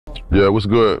Yeah, what's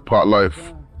good? Parklyfe,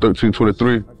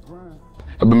 1323.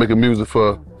 I've been making music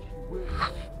for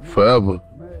forever.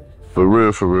 For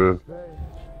real.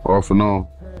 Off and on.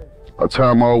 A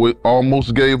time I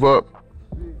almost gave up.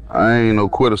 I ain't no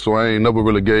quitter, so I ain't never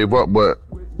really gave up, but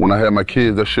when I had my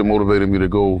kids, that shit motivated me to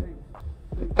go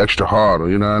extra harder,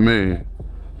 you know what I mean?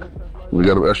 We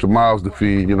got extra mouths to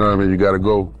feed, you know what I mean? You gotta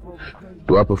go.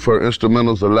 Do I prefer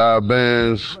instrumentals or live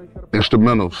bands?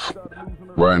 Instrumentals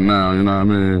right now, you know what I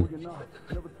mean?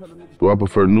 Do I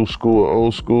prefer new school or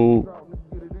old school?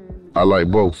 I like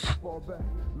both.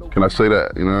 Can I say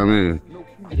that? You know what I mean?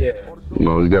 Yeah. You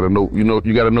know, you gotta know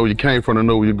where you came from to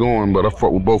know where you're going, but I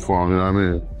fuck with both of them, you know what I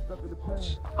mean?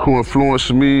 Who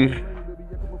influenced me?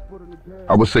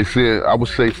 I would say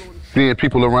seeing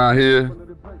people around here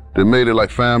that made it like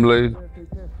family.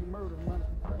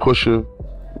 Pusha,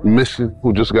 Missy,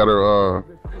 who just got her,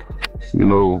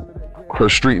 her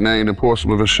street name in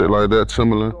Portsmouth and shit like that,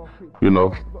 Timberland. You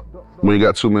know, we ain't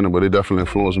got too many, but they definitely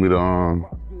influenced me to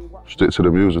stick to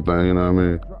the music thing, you know what I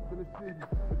mean?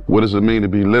 What does it mean to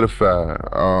be litified?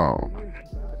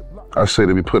 I say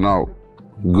to be putting out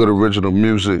good original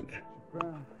music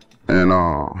and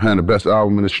having the best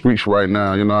album in the streets right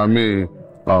now, you know what I mean?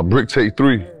 Brick Take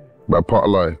 3 by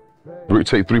Parklyfe. Brick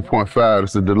Take 3.5,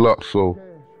 it's the deluxe, so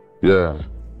yeah,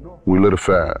 we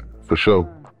litified, for sure.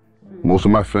 Most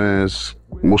of my fans,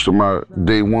 most of my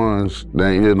day ones,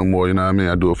 they ain't here no more, you know what I mean?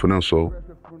 I do it for them, so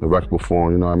if I can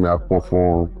perform, you know what I mean? I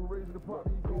perform,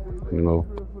 you know,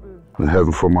 in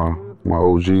heaven for my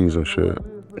OGs and shit.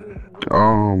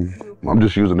 I'm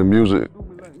just using the music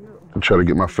to try to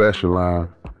get my fashion line,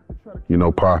 you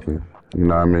know, popping, you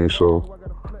know what I mean? So,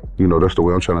 you know, that's the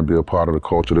way I'm trying to be a part of the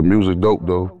culture. The music dope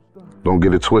though, don't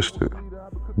get it twisted.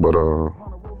 But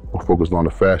I'm focused on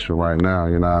the fashion right now,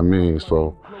 you know what I mean?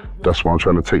 So that's why I'm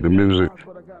trying to take the music,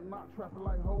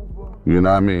 you know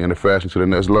what I mean, and the fashion to the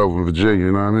next level in Virginia,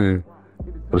 you know what I mean?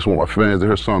 I just want my fans to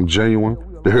hear something genuine,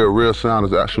 to hear a real sound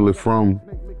that's actually from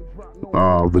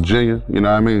Virginia, you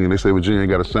know what I mean? And they say Virginia ain't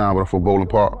got a sound, but I'm from Bowling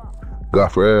Park,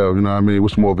 Godfrey Ave, you know what I mean?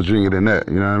 What's more Virginia than that,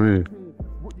 you know what I mean?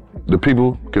 The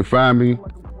people can find me,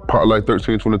 Parklyfe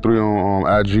 1323 on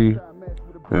IG,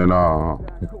 and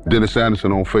Dennis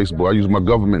Anderson on Facebook. I use my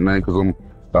government name because I'm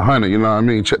a hunter, you know what I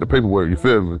mean? Check the paperwork, you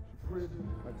feel me?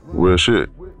 Real shit.